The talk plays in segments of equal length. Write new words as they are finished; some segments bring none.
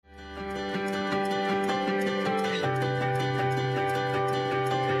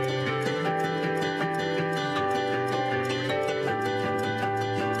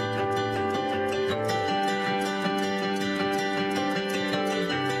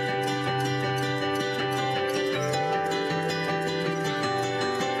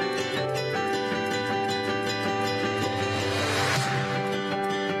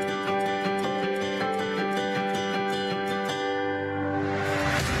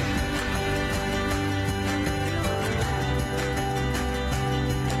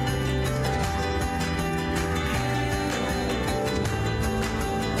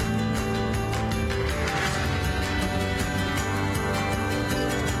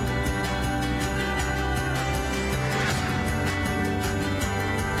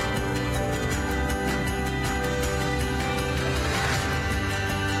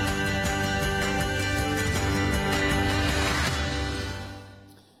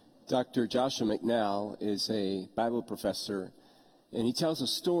Dr. Joshua McNall is a Bible professor, and he tells a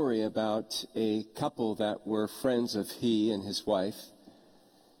story about a couple that were friends of he and his wife.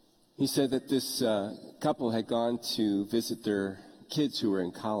 He said that this couple had gone to visit their kids who were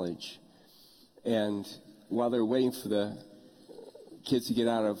in college, and while they were waiting for the kids to get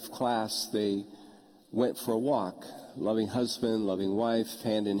out of class, they went for a walk. Loving husband, loving wife,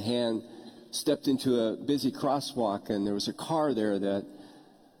 hand in hand, stepped into a busy crosswalk, and there was a car there that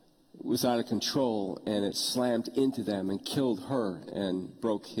was out of control, and it slammed into them and killed her and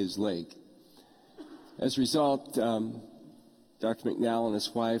broke his leg. As a result, Dr. McNall and his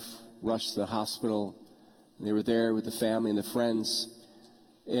wife rushed to the hospital. They were there with the family and the friends,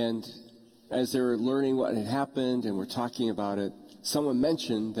 and as they were learning what had happened and were talking about it, someone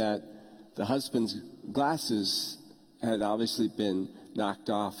mentioned that the husband's glasses had obviously been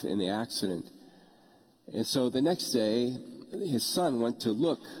knocked off in the accident. And so the next day, his son went to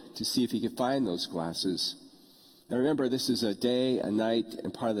look to see if he could find those glasses. Now remember, this is a day, a night,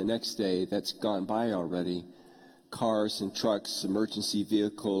 and part of the next day that's gone by already. Cars and trucks, emergency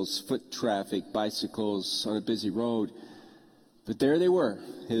vehicles, foot traffic, bicycles on a busy road. But there they were,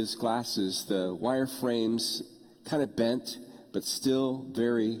 his glasses, the wire frames kind of bent, but still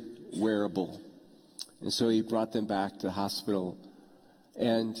very wearable. And so he brought them back to the hospital.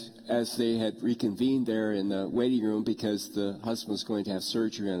 And as they had reconvened there in the waiting room because the husband was going to have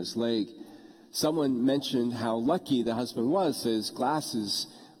surgery on his leg, someone mentioned how lucky the husband was that his glasses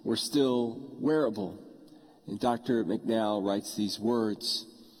were still wearable. And Dr. McNall writes these words.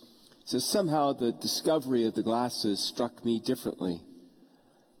 He says, "Somehow the discovery of the glasses struck me differently.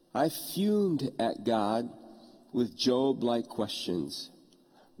 I fumed at God with Job-like questions.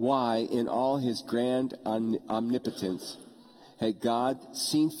 Why, in all his grand omnipotence, had God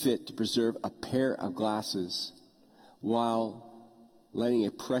seen fit to preserve a pair of glasses while letting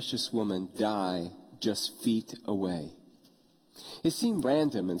a precious woman die just feet away? It seemed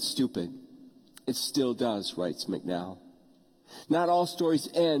random and stupid. It still does," writes McNall. Not all stories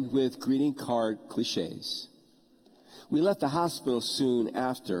end with greeting card cliches. We left the hospital soon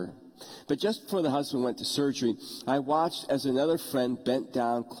after, but just before the husband went to surgery, I watched as another friend bent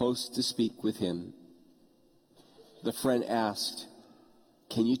down close to speak with him. The friend asked,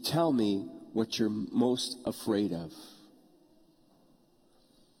 "Can you tell me what you're most afraid of?"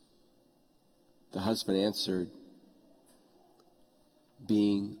 The husband answered,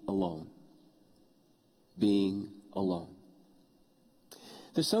 "Being alone. Being alone."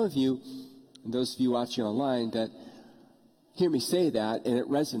 There's some of you, and those of you watching online, that hear me say that, and it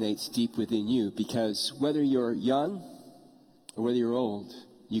resonates deep within you, because whether you're young or whether you're old,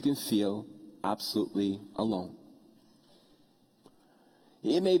 you can feel absolutely alone.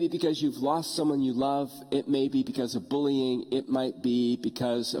 It may be because you've lost someone you love. It may be because of bullying. It might be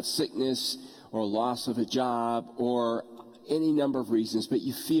because of sickness or loss of a job or any number of reasons, but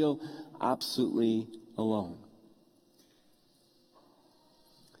you feel absolutely alone.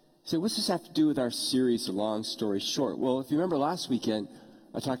 So what's this have to do with our series, A Long Story Short? Well, if you remember last weekend,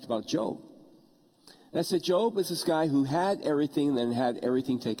 I talked about Job. And I said Job was this guy who had everything and then had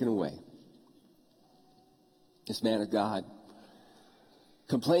everything taken away. This man of God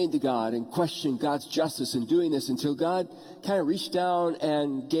complained to God and questioned God's justice in doing this until God kind of reached down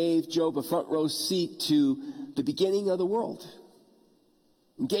and gave Job a front row seat to the beginning of the world.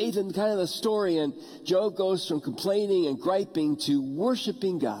 And gave him kind of the story, and Job goes from complaining and griping to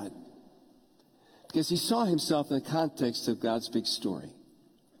worshiping God because he saw himself in the context of God's big story.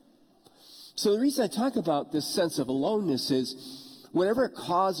 So the reason I talk about this sense of aloneness is whatever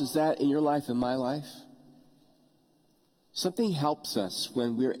causes that in your life and my life, something helps us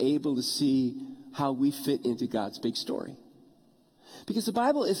when we're able to see how we fit into God's big story. Because the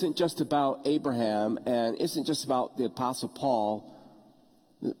Bible isn't just about Abraham and isn't just about the Apostle Paul.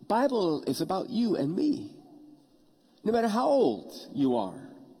 The Bible is about you and me. No matter how old you are,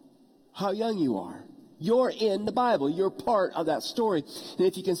 how young you are, you're in the Bible. You're part of that story. And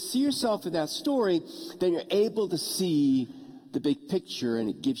if you can see yourself in that story, then you're able to see the big picture, and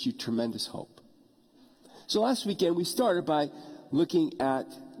it gives you tremendous hope. So last weekend, we started by looking at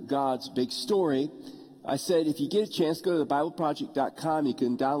God's big story. I said, if you get a chance, go to thebibleproject.com. You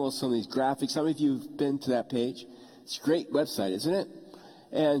can download some of these graphics. Some of you have been to that page. It's a great website, isn't it?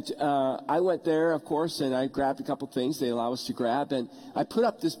 And I went there, of course, and I grabbed a couple things they allow us to grab. And I put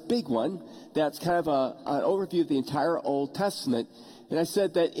up this big one that's kind of an overview of the entire Old Testament. And I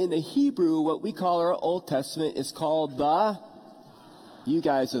said that in the Hebrew, what we call our Old Testament is called the... You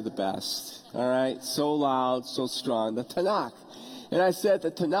guys are the best, all right? So loud, so strong. The Tanakh. And I said the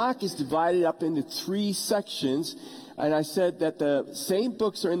Tanakh is divided up into three sections. And I said that the same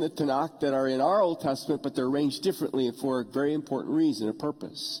books are in the Tanakh that are in our Old Testament, but they're arranged differently for a very important reason, a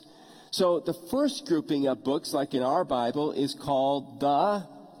purpose. So the first grouping of books, like in our Bible, is called the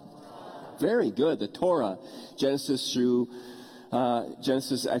Torah. Genesis through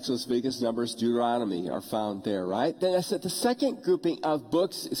Genesis, Exodus, Leviticus, Numbers, Deuteronomy are found there, right? Then I said the second grouping of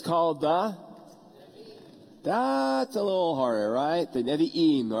books is called that's a little harder, right? The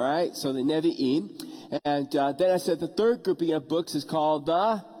Nevi'im, all right? So the Nevi'im. And then I said the third grouping of books is called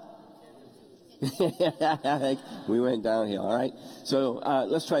we went downhill, all right? So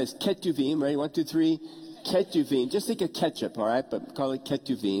let's try this. Ketuvim, ready? 1, 2, 3. Ketuvim. Just think of ketchup, all right? But call it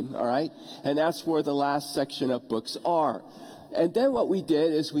Ketuvim, all right? And that's where the last section of books are. And then what we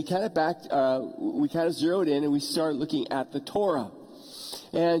did is we kind of zeroed in and we started looking at the Torah.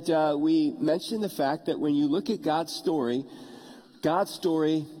 And we mentioned the fact that when you look at God's story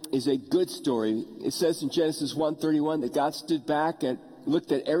is a good story. It says in Genesis 1:31 that God stood back and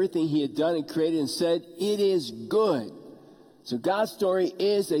looked at everything he had done and created and said, it is good. So God's story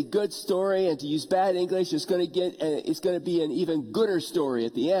is a good story, and to use bad English, it's going to be an even gooder story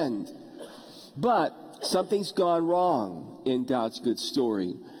at the end. But something's gone wrong in God's good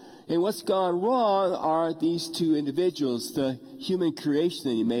story. And what's gone wrong are these two individuals, the human creation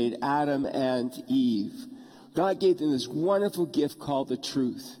that he made, Adam and Eve. God gave them this wonderful gift called the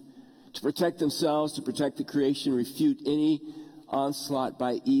truth, to protect themselves, to protect the creation, refute any onslaught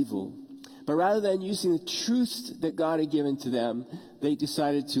by evil. But rather than using the truth that God had given to them, they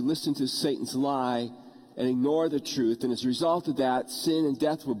decided to listen to Satan's lie and ignore the truth. And as a result of that, sin and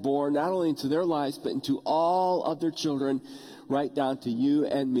death were born not only into their lives, but into all of their children, right down to you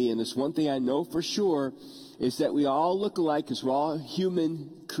and me. And this one thing I know for sure is that we all look alike because we're all human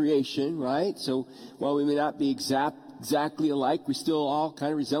creation, right? So while we may not be exactly alike, we still all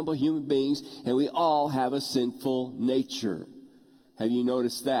kind of resemble human beings, and we all have a sinful nature. Have you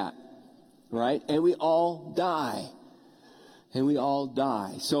noticed that? Right? And we all die.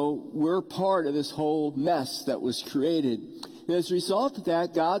 So we're part of this whole mess that was created. And as a result of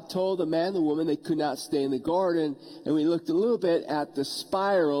that, God told the man and the woman they could not stay in the garden. And we looked a little bit at the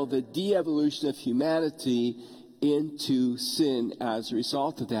spiral, the de-evolution of humanity into sin as a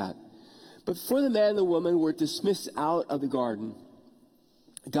result of that. But before the man and the woman were dismissed out of the garden,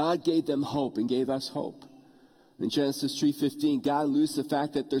 God gave them hope and gave us hope. In Genesis 3:15, God alludes to the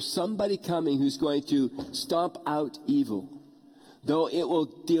fact that there's somebody coming who's going to stomp out evil, though it will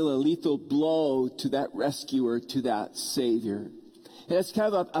deal a lethal blow to that rescuer, to that Savior. And it's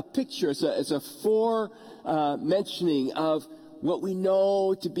kind of a picture, it's a mentioning of what we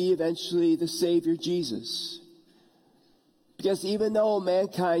know to be eventually the Savior, Jesus. Because even though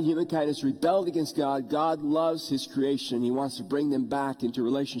humankind has rebelled against God, God loves his creation. He wants to bring them back into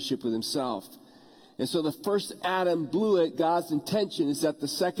relationship with himself. And so the first Adam blew it. God's intention is that the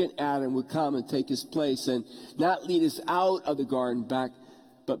second Adam would come and take his place and not lead us out of the garden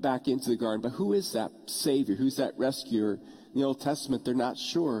but back into the garden. But who is that Savior? Who's that rescuer? In the Old Testament, they're not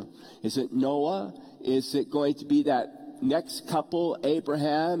sure. Is it Noah? Is it going to be that next couple,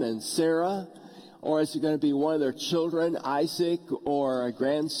 Abraham and Sarah? Or is it going to be one of their children, Isaac, or a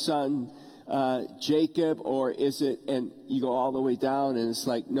grandson, Jacob, or is it, and you go all the way down and it's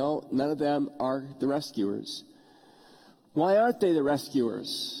like, no, none of them are the rescuers. Why aren't they the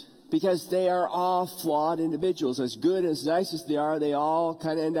rescuers? Because they are all flawed individuals. As good, as nice as they all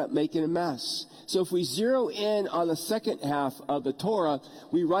kind of end up making a mess. So if we zero in on the second half of the Torah,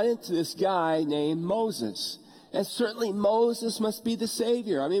 we run into this guy named Moses. And certainly Moses must be the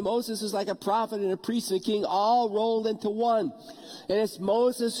Savior. I mean, Moses is like a prophet and a priest and a king all rolled into one. And it's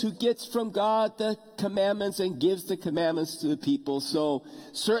Moses who gets from God the commandments and gives the commandments to the people. So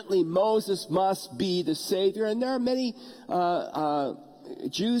certainly Moses must be the Savior. And there are many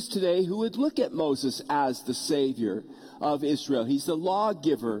Jews today who would look at Moses as the Savior of Israel. He's the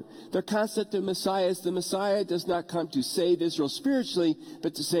lawgiver. Their concept of Messiah is the Messiah does not come to save Israel spiritually,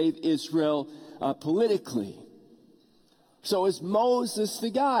 but to save Israel politically. So is Moses the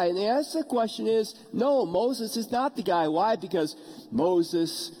guy? And the answer to the question is, no, Moses is not the guy. Why? Because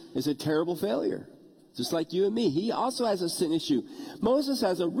Moses is a terrible failure, just like you and me. He also has a sin issue. Moses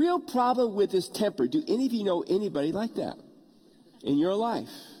has a real problem with his temper. Do any of you know anybody like that in your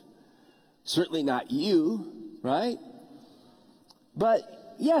life? Certainly not you, right?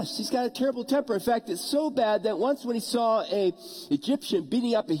 But yes, he's got a terrible temper. In fact, it's so bad that once when he saw an Egyptian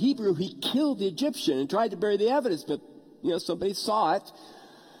beating up a Hebrew, he killed the Egyptian and tried to bury the evidence. But somebody saw it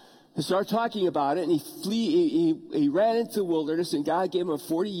and started talking about it, and he ran into the wilderness, and God gave him a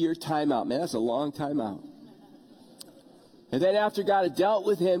 40-year timeout. Man, that's a long timeout. And then after God had dealt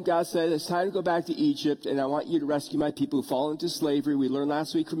with him, God said, it's time to go back to Egypt, and I want you to rescue my people who fall into slavery. We learned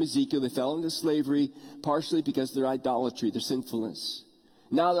last week from Ezekiel, they fell into slavery partially because of their idolatry, their sinfulness.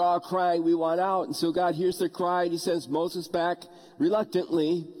 Now they're all crying, we want out. And so God hears their cry, and he sends Moses back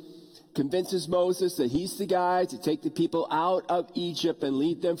reluctantly, convinces Moses that he's the guy to take the people out of Egypt and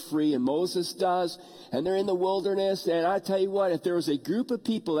lead them free. And Moses does, and they're in the wilderness. And I tell you what, if there was a group of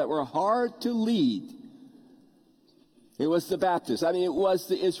people that were hard to lead, it was the Baptists. I mean, it was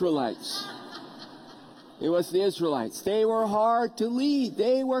the Israelites. It was the Israelites. They were hard to lead.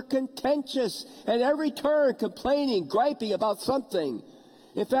 They were contentious. At every turn, complaining, griping about something.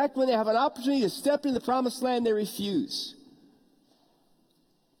 In fact, when they have an opportunity to step into the promised land, they refuse.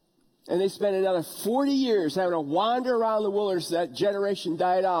 And they spent another 40 years having to wander around the wilderness. That generation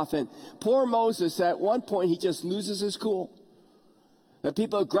died off. And poor Moses, at one point, he just loses his cool. The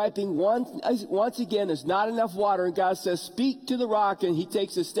people are griping once again. There's not enough water. And God says, speak to the rock. And he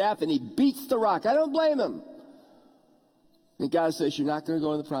takes his staff and he beats the rock. I don't blame him. And God says, you're not going to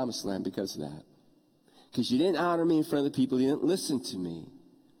go in the promised land because of that. Because you didn't honor me in front of the people. You didn't listen to me.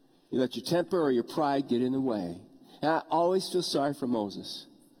 You let your temper or your pride get in the way. And I always feel sorry for Moses.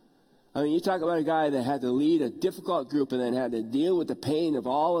 I mean, you talk about a guy that had to lead a difficult group and then had to deal with the pain of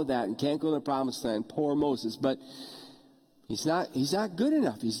all of that and can't go in the promised land. Poor Moses. But he's not good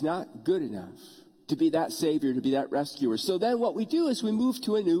enough. He's not good enough to be that savior, to be that rescuer. So then what we do is we move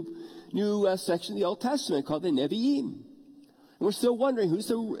to a new section of the Old Testament called the Nevi'im. And we're still wondering who's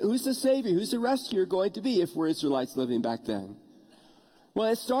the savior, who's the rescuer going to be if we're Israelites living back then. Well,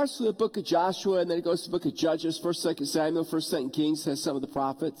 it starts with the book of Joshua, and then it goes to the book of Judges, 1st, 2nd Samuel, 1st, 2nd Kings, has some of the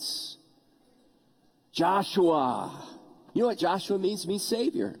prophets. Joshua. You know what Joshua means? It means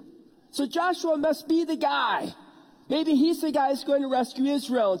savior. So Joshua must be the guy. Maybe he's the guy who's going to rescue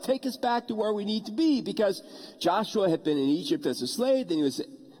Israel and take us back to where we need to be, because Joshua had been in Egypt as a slave, then he was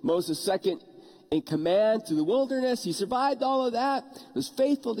Moses' second in command to the wilderness. He survived all of that, was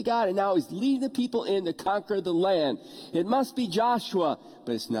faithful to God, and now he's leading the people in to conquer the land. It must be Joshua,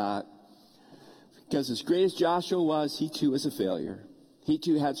 but it's not. Because as great as Joshua was, he too was a failure. He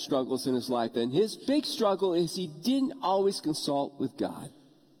too had struggles in his life, and his big struggle is he didn't always consult with God.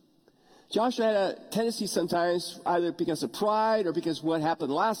 Joshua had a tendency sometimes, either because of pride or because of what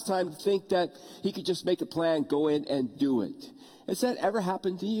happened last time, to think that he could just make a plan, go in and do it. Has that ever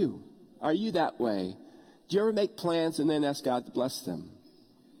happened to you? Are you that way? Do you ever make plans and then ask God to bless them?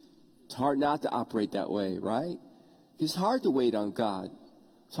 It's hard not to operate that way, right? It's hard to wait on God.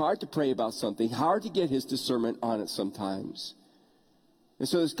 It's hard to pray about something, hard to get his discernment on it sometimes. And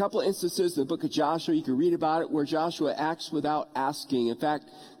so there's a couple of instances in the book of Joshua, you can read about it, where Joshua acts without asking. In fact,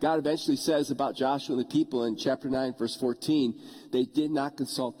 God eventually says about Joshua and the people in chapter 9, verse 14, they did not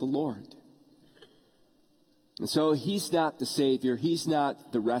consult the Lord. And so he's not the savior. He's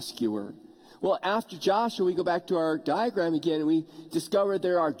not the rescuer. Well, after Joshua, we go back to our diagram again, and we discover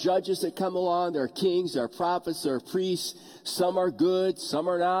there are judges that come along. There are kings, there are prophets, there are priests. Some are good, some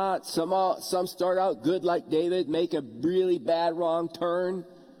are not. Some start out good like David, make a really bad wrong turn.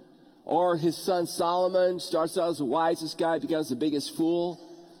 Or his son Solomon starts out as the wisest guy, becomes the biggest fool,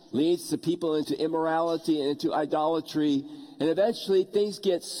 leads the people into immorality and into idolatry. And eventually things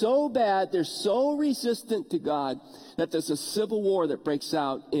get so bad, they're so resistant to God, that there's a civil war that breaks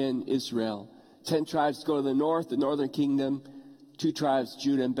out in Israel. 10 tribes go to the north, the northern kingdom. 2 tribes,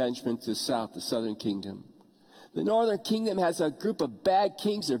 Judah and Benjamin, to the south, the southern kingdom. The northern kingdom has a group of bad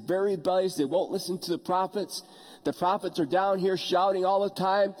kings. They're very rebellious. They won't listen to the prophets. The prophets are down here shouting all the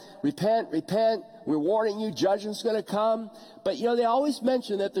time, repent, repent. We're warning you, judgment's going to come. But, they always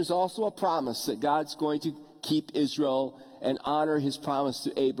mention that there's also a promise that God's going to keep Israel and honor his promise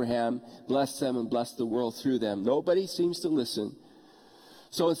to Abraham, bless them and bless the world through them. Nobody seems to listen.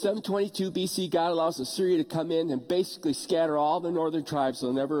 So in 722 BC, God allows Assyria to come in and basically scatter all the northern tribes.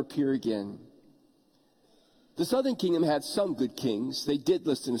 They'll never appear again. The southern kingdom had some good kings. They did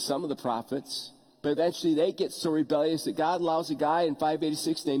listen to some of the prophets. But eventually they get so rebellious that God allows a guy in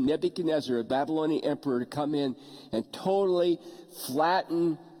 586 named Nebuchadnezzar, a Babylonian emperor, to come in and totally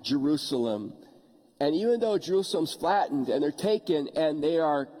flatten Jerusalem. And even though Jerusalem's flattened and they're taken, and they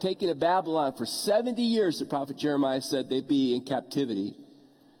are taken to Babylon for 70 years, the prophet Jeremiah said they'd be in captivity,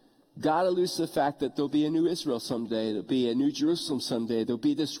 God alludes to the fact that there'll be a new Israel someday. There'll be a new Jerusalem someday. There'll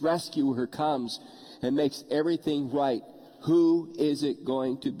be this rescuer who comes and makes everything right. Who is it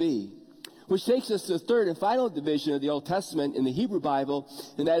going to be? Which takes us to the third and final division of the Old Testament in the Hebrew Bible,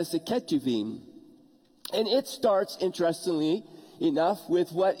 and that is the Ketuvim. And it starts, interestingly enough,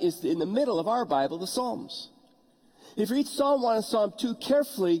 with what is in the middle of our Bible, the Psalms. If you read Psalm 1 and Psalm 2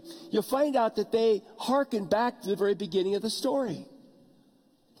 carefully, you'll find out that they hearken back to the very beginning of the story.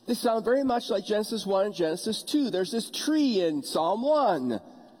 They sound very much like Genesis 1 and Genesis 2. There's this tree in Psalm 1.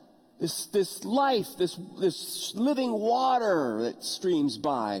 This life, this living water that streams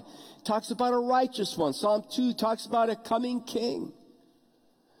by. It talks about a righteous one. Psalm 2 talks about a coming king.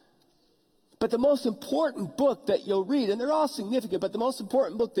 But the most important book that you'll read, and they're all significant, but the most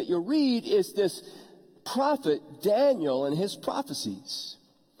important book that you'll read is this prophet Daniel and his prophecies.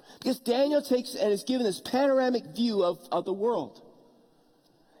 Because Daniel takes and is given this panoramic view of the world.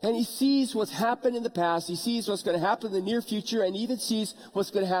 And he sees what's happened in the past, he sees what's going to happen in the near future, and even sees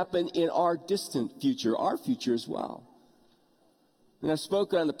what's going to happen in our distant future, our future as well. And I've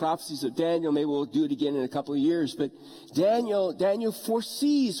spoken on the prophecies of Daniel. Maybe we'll do it again in a couple of years. But Daniel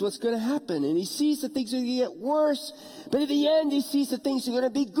foresees what's going to happen. And he sees that things are going to get worse. But at the end, he sees that things are going to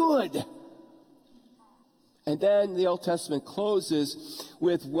be good. And then the Old Testament closes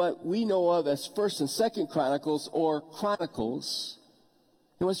with what we know of as 1st and 2nd Chronicles, or Chronicles.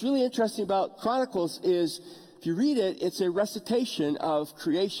 And what's really interesting about Chronicles is, if you read it, it's a recitation of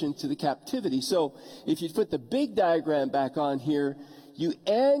creation to the captivity. So if you put the big diagram back on here, you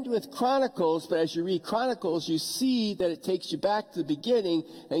end with Chronicles, but as you read Chronicles, you see that it takes you back to the beginning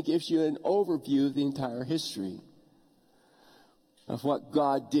and gives you an overview of the entire history of what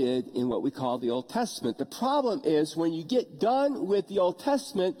God did in what we call the Old Testament. The problem is, when you get done with the Old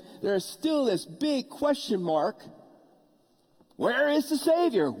Testament, there is still this big question mark. Where is the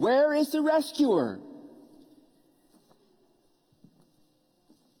Savior? Where is the rescuer?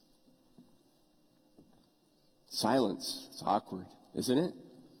 Silence. It's awkward, isn't it?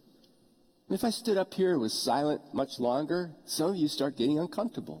 And if I stood up here and was silent much longer, some of you start getting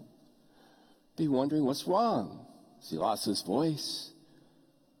uncomfortable. Be wondering what's wrong. Has he lost his voice?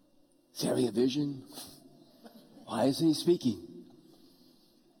 Is he having a vision? Why isn't he speaking?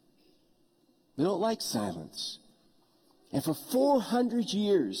 We don't like silence. And for 400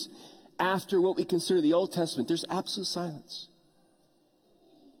 years after what we consider the Old Testament, there's absolute silence.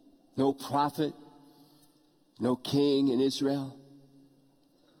 No prophet, no king in Israel.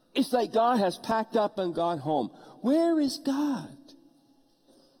 It's like God has packed up and gone home. Where is God?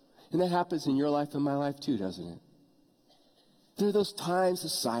 And that happens in your life and my life too, doesn't it? There are those times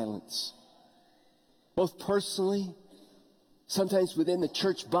of silence, both personally, sometimes within the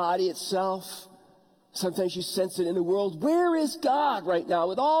church body itself. Sometimes you sense it in the world. Where is God right now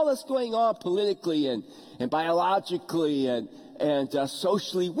with all that's going on politically and biologically and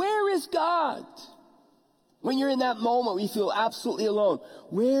socially? Where is God? When you're in that moment where you feel absolutely alone,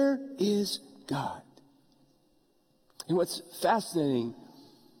 where is God? And what's fascinating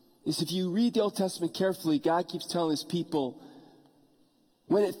is, if you read the Old Testament carefully, God keeps telling his people,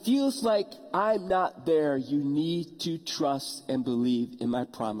 when it feels like I'm not there, you need to trust and believe in my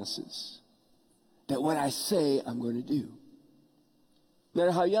promises. That what I say, I'm going to do. No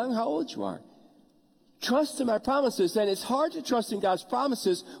matter how young, how old you are. Trust in my promises. And it's hard to trust in God's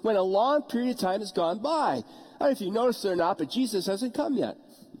promises when a long period of time has gone by. I don't know if you noticed it or not, but Jesus hasn't come yet.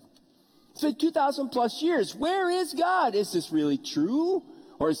 It's been 2,000 plus years. Where is God? Is this really true?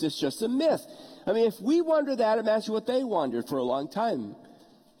 Or is this just a myth? I mean, if we wonder that, imagine what they wondered for a long time.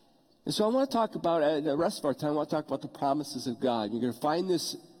 And so I want to talk about, the rest of our time, I want to talk about the promises of God. You're going to find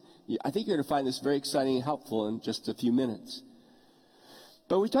this, I think you're going to find this very exciting and helpful in just a few minutes.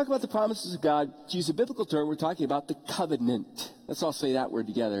 But when we talk about the promises of God, to use a biblical term, we're talking about the covenant. Let's all say that word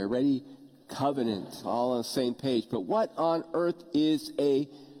together. Ready? Covenant. All on the same page. But what on earth is a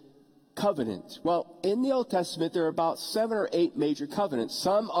covenant? Well, in the Old Testament, there are about 7 or 8 major covenants.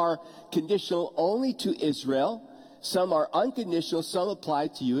 Some are conditional only to Israel. Some are unconditional. Some apply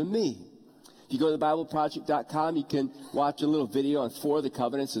to you and me. If you go to thebibleproject.com, you can watch a little video on 4 of the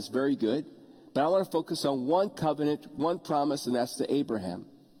covenants. It's very good. But I want to focus on one covenant, one promise, and that's to Abraham.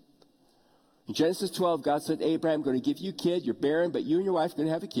 In Genesis 12, God said to Abraham, I'm going to give you a kid. You're barren, but you and your wife are going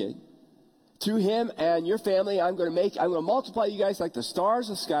to have a kid. Through him and your family, I'm going to multiply you guys like the stars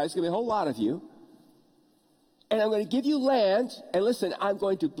of the sky. It's going to be a whole lot of you. And I'm going to give you land. And listen, I'm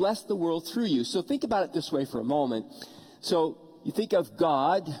going to bless the world through you. So think about it this way for a moment. So you think of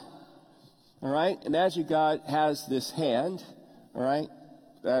God, all right? Imagine God has this hand, all right?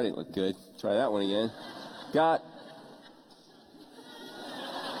 That didn't look good. Try that one again. God.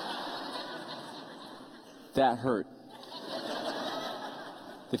 That hurt.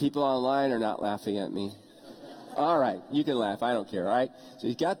 The people online are not laughing at me. All right, you can laugh. I don't care, all right? So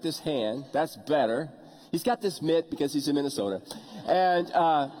he's got this hand. That's better. He's got this mitt because he's in Minnesota. And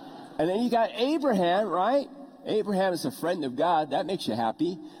then you got Abraham, right? Abraham is a friend of God. That makes you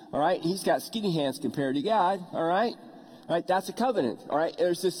happy. All right. He's got skinny hands compared to God. All right. All right. That's a covenant. All right.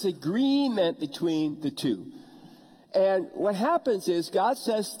 There's this agreement between the two. And what happens is God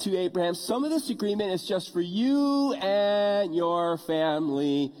says to Abraham, some of this agreement is just for you and your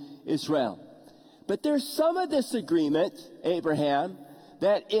family, Israel. But there's some of this agreement, Abraham,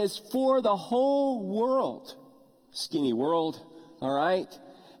 that is for the whole world. Skinny world, all right?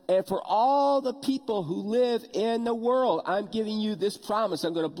 And for all the people who live in the world, I'm giving you this promise.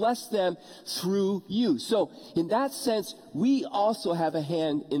 I'm going to bless them through you. So in that sense, we also have a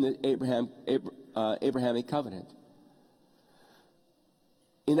hand in the Abrahamic covenant.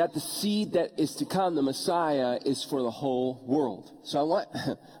 In that the seed that is to come, the Messiah, is for the whole world. So I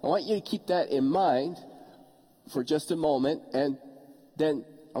want you to keep that in mind for just a moment, and then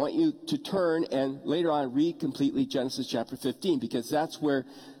I want you to turn and later on read completely Genesis chapter 15, because that's where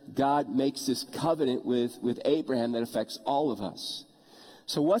God makes this covenant with Abraham that affects all of us.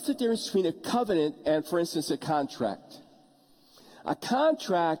 So what's the difference between a covenant and, for instance, a contract? A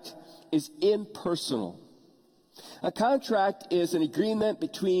contract is impersonal. A contract is an agreement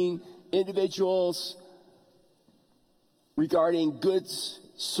between individuals regarding goods,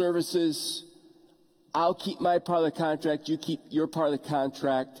 services. I'll keep my part of the contract, you keep your part of the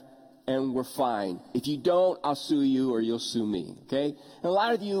contract, and we're fine. If you don't, I'll sue you or you'll sue me, okay? And a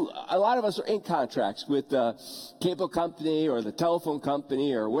lot of us are in contracts with the cable company or the telephone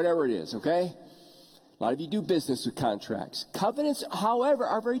company or whatever it is, okay? A lot of you do business with contracts. Covenants, however,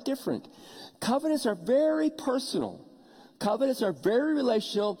 are very different. Covenants are very personal. Covenants are very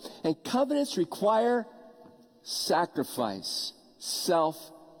relational, and covenants require sacrifice,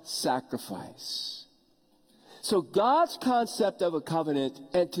 self-sacrifice. So God's concept of a covenant,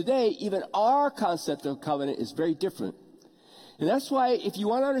 and today even our concept of a covenant, is very different. And that's why, if you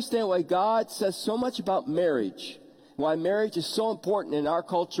want to understand why God says so much about marriage, why marriage is so important in our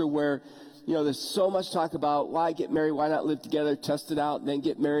culture where, you know, there's so much talk about why get married, why not live together, test it out, and then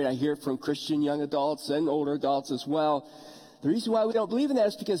get married. I hear it from Christian young adults and older adults as well. The reason why we don't believe in that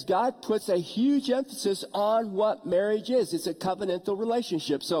is because God puts a huge emphasis on what marriage is. It's a covenantal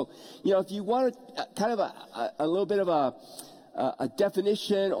relationship. So, you know, if you want kind of a little bit of a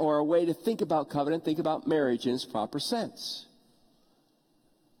definition or a way to think about covenant, think about marriage in its proper sense.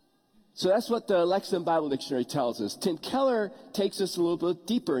 So that's what the Lexham Bible Dictionary tells us. Tim Keller takes us a little bit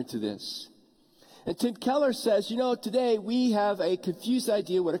deeper into this. And Tim Keller says, you know, today we have a confused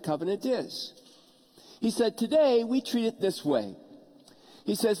idea what a covenant is. He said, today we treat it this way.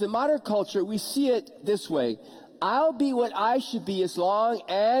 He says, in modern culture, we see it this way. I'll be what I should be as long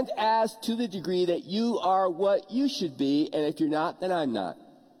and as to the degree that you are what you should be. And if you're not, then I'm not.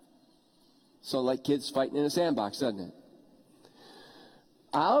 So like kids fighting in a sandbox, doesn't it?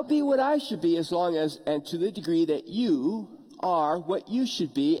 I'll be what I should be as long as and to the degree that you are what you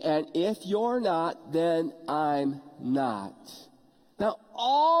should be, and if you're not, then I'm not. Now,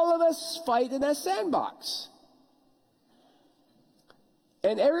 all of us fight in a sandbox.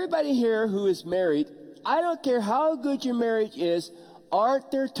 And everybody here who is married, I don't care how good your marriage is, aren't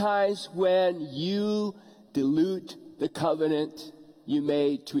there times when you dilute the covenant you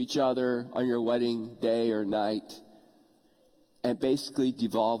made to each other on your wedding day or night and basically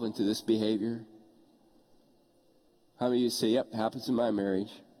devolve into this behavior? How many of you say, yep, happens in my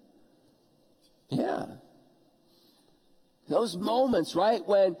marriage? Yeah. Those moments, right,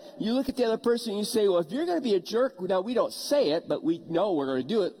 when you look at the other person and you say, well, if you're going to be a jerk, now we don't say it, but we know we're going to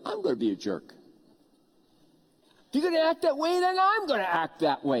do it, I'm going to be a jerk. If you're going to act that way, then I'm going to act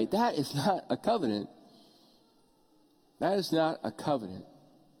that way. That is not a covenant. That is not a covenant.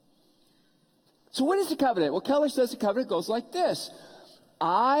 So what is a covenant? Well, Keller says a covenant goes like this.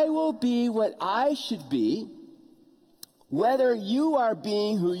 I will be what I should be, whether you are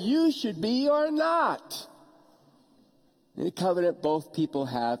being who you should be or not. In a covenant, both people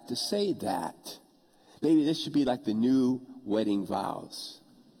have to say that. Maybe this should be like the new wedding vows.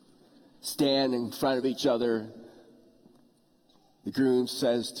 Stand in front of each other. The groom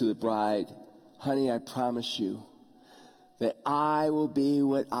says to the bride, honey, I promise you that I will be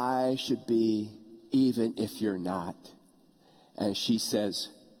what I should be, even if you're not. And she says,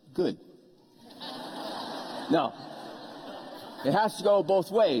 good. No. It has to go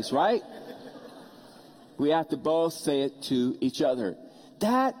both ways, right? We have to both say it to each other.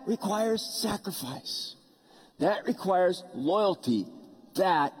 That requires sacrifice. That requires loyalty.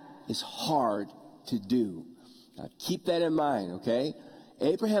 That is hard to do. Now, keep that in mind, okay?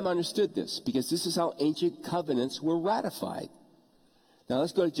 Abraham understood this because this is how ancient covenants were ratified. Now,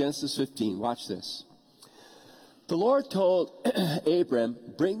 let's go to Genesis 15. Watch this. The Lord told Abram,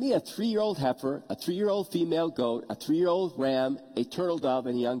 bring me a 3-year-old heifer, a 3-year-old female goat, a 3-year-old ram, a turtle dove,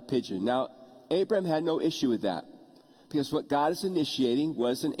 and a young pigeon. Now, Abram had no issue with that, because what God is initiating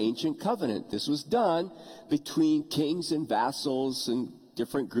was an ancient covenant. This was done between kings and vassals and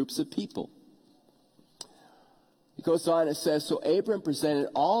different groups of people. It goes on, it says, so Abram presented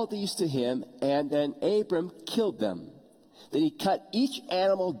all these to him, and then Abram killed them. Then he cut each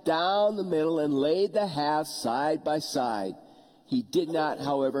animal down the middle and laid the halves side by side. He did not,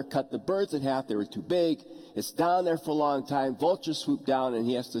 however, cut the birds in half. They were too big. It's down there for a long time. Vultures swoop down, and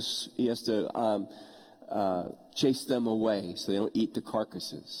he has to chase them away so they don't eat the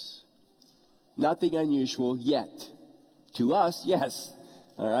carcasses. Nothing unusual yet. To us, yes.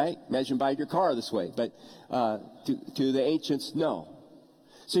 All right? Imagine buying your car this way. But to the ancients, no.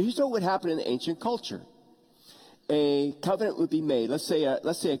 So here's what would happen in the ancient culture. A covenant would be made. Let's say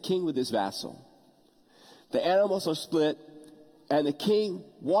a king with his vassal. The animals are split, and the king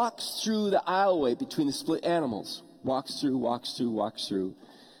walks through the aisleway between the split animals. Walks through.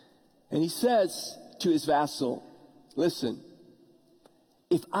 And he says to his vassal, listen,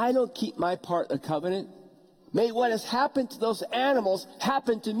 if I don't keep my part of the covenant, may what has happened to those animals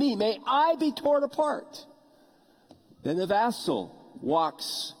happen to me. May I be torn apart. Then the vassal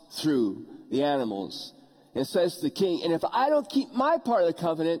walks through the animals and says to the king, and if I don't keep my part of the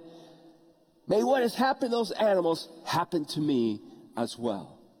covenant, may what has happened to those animals happen to me as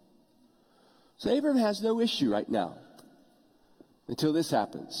well. So Abram has no issue right now until this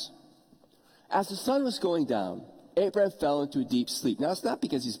happens. As the sun was going down, Abram fell into a deep sleep. Now, it's not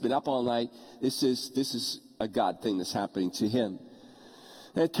because he's been up all night. This is a God thing that's happening to him.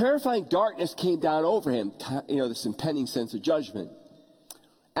 And a terrifying darkness came down over him, this impending sense of judgment.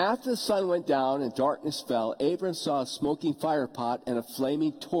 After the sun went down and darkness fell, Abram saw a smoking fire pot and a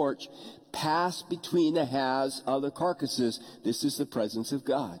flaming torch pass between the halves of the carcasses. This is the presence of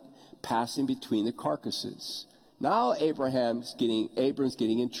God, passing between the carcasses. Now Abram's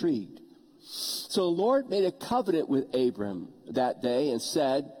getting intrigued. So the Lord made a covenant with Abram that day and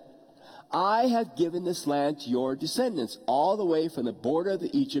said, I have given this land to your descendants, all the way from the border of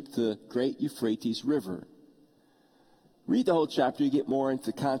Egypt to the great Euphrates River. Read the whole chapter, you get more into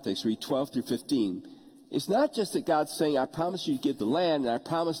the context. Read 12 through 15. It's not just that God's saying, I promise you to give the land, and I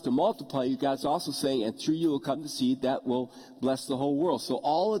promise to multiply you. God's also saying, and through you will come the seed that will bless the whole world. So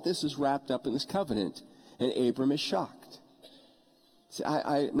all of this is wrapped up in this covenant, and Abram is shocked. See,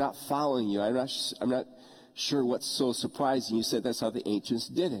 I'm not following you. I'm not sure what's so surprising. You said that's how the ancients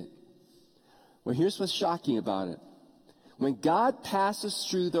did it. Well, here's what's shocking about it. When God passes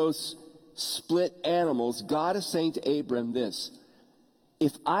through those split animals, God is saying to Abram this: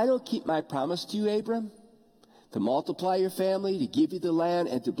 if I don't keep my promise to you, Abram, to multiply your family, to give you the land,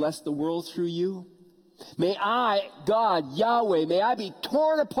 and to bless the world through you, may I, God, Yahweh, may I be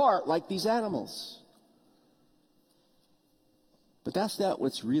torn apart like these animals. But that's not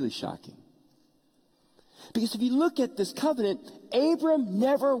what's really shocking. Because if you look at this covenant, Abram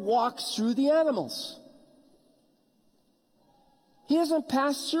never walks through the animals. He doesn't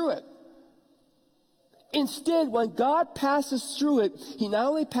pass through it. Instead, when God passes through it, he not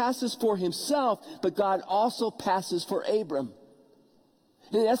only passes for himself, but God also passes for Abram.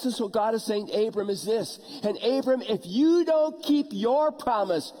 In essence, what God is saying to Abram is this: and Abram, if you don't keep your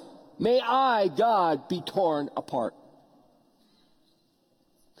promise, may I, God, be torn apart.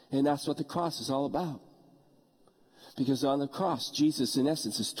 And that's what the cross is all about. Because on the cross, Jesus, in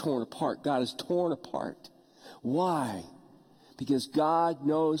essence, is torn apart. God is torn apart. Why? Because God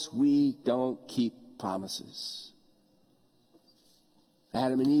knows we don't keep promises.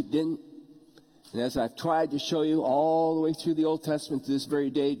 Adam and Eve didn't. And as I've tried to show you all the way through the Old Testament to this very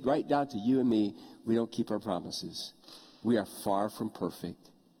day, right down to you and me, we don't keep our promises. We are far from perfect.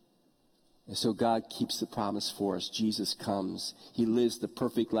 And so God keeps the promise for us. Jesus comes. He lives the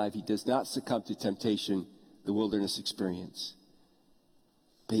perfect life. He does not succumb to temptation, the wilderness experience.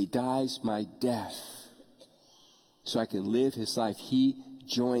 But he dies my death so I can live his life. He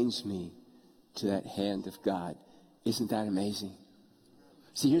joins me to that hand of God. Isn't that amazing?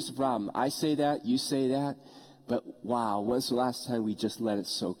 See, here's the problem. I say that, you say that, but wow, when's the last time we just let it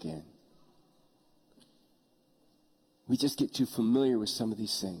soak in? We just get too familiar with some of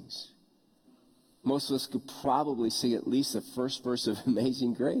these things. Most of us could probably sing at least the first verse of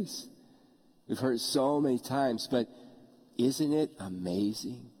Amazing Grace. We've heard it so many times, but isn't it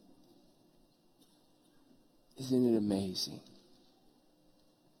amazing? Isn't it amazing?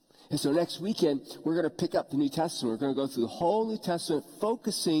 And so next weekend, we're going to pick up the New Testament. We're going to go through the whole New Testament,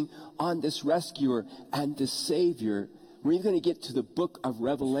 focusing on this rescuer and this Savior. We're even going to get to the book of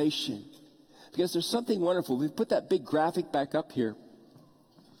Revelation. because there's something wonderful. We've put that big graphic back up here.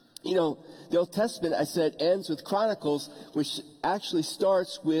 You know, the Old Testament, I said, ends with Chronicles, which actually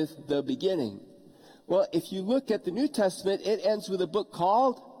starts with the beginning. Well, if you look at the New Testament, it ends with a book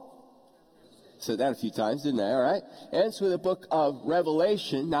called, said that a few times, didn't I? All right. Ends with a book of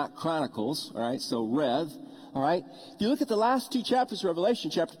Revelation, not Chronicles. All right. So Rev. All right. If you look at the last two chapters of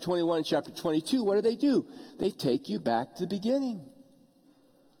Revelation, chapter 21 and chapter 22, what do? They take you back to the beginning.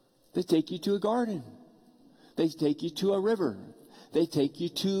 They take you to a garden. They take you to a river. They take you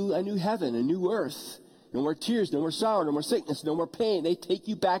to a new heaven, a new earth. No more tears, no more sorrow, no more sickness, no more pain. They take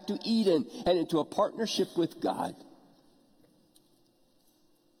you back to Eden and into a partnership with God.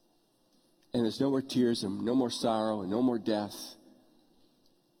 And there's no more tears and no more sorrow and no more death.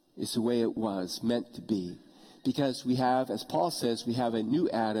 It's the way it was meant to be. Because we have, as Paul says, we have a new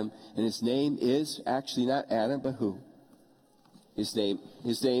Adam, and his name is actually not Adam, but who? His name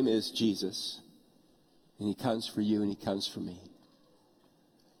is Jesus. And he comes for you and he comes for me.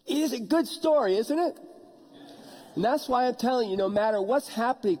 It is a good story, isn't it? And that's why I'm telling you, no matter what's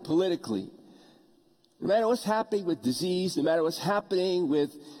happening politically, no matter what's happening with disease, no matter what's happening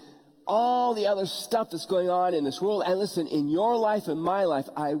with all the other stuff that's going on in this world, and listen, in your life and my life,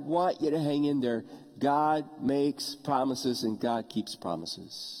 I want you to hang in there. God makes promises and God keeps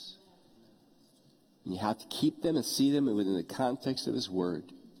promises. And you have to keep them and see them within the context of his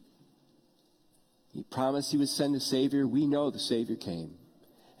word. He promised he would send a Savior. We know the Savior came.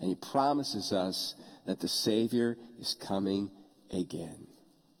 And he promises us that the Savior is coming again.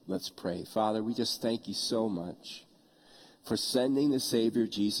 Let's pray. Father, we just thank you so much for sending the Savior,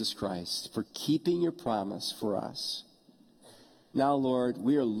 Jesus Christ, for keeping your promise for us. Now, Lord,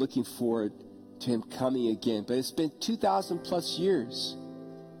 we are looking forward to him coming again. But it's been 2,000 plus years.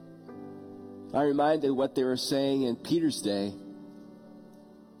 I'm reminded of what they were saying in Peter's day.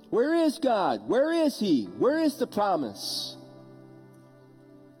 Where is God? Where is he? Where is the promise?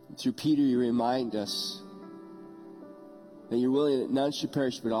 Through Peter, you remind us that you're willing that none should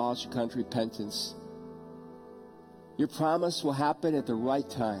perish, but all should come to repentance. Your promise will happen at the right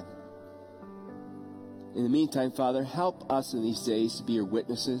time. In the meantime, Father, help us in these days to be your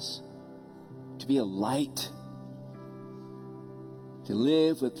witnesses, to be a light, to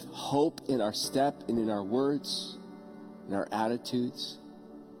live with hope in our step and in our words, in our attitudes.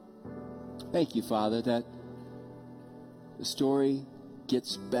 Thank you, Father, that the story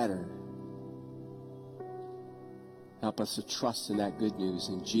gets better. Help us to trust in that good news.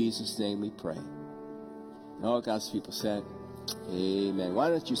 In Jesus' name we pray. And all God's people said, amen. Why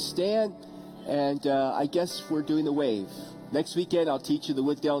don't you stand? And I guess we're doing the wave. Next weekend, I'll teach you the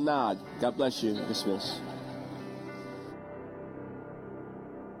Wooddale Nod. God bless you. Dismiss.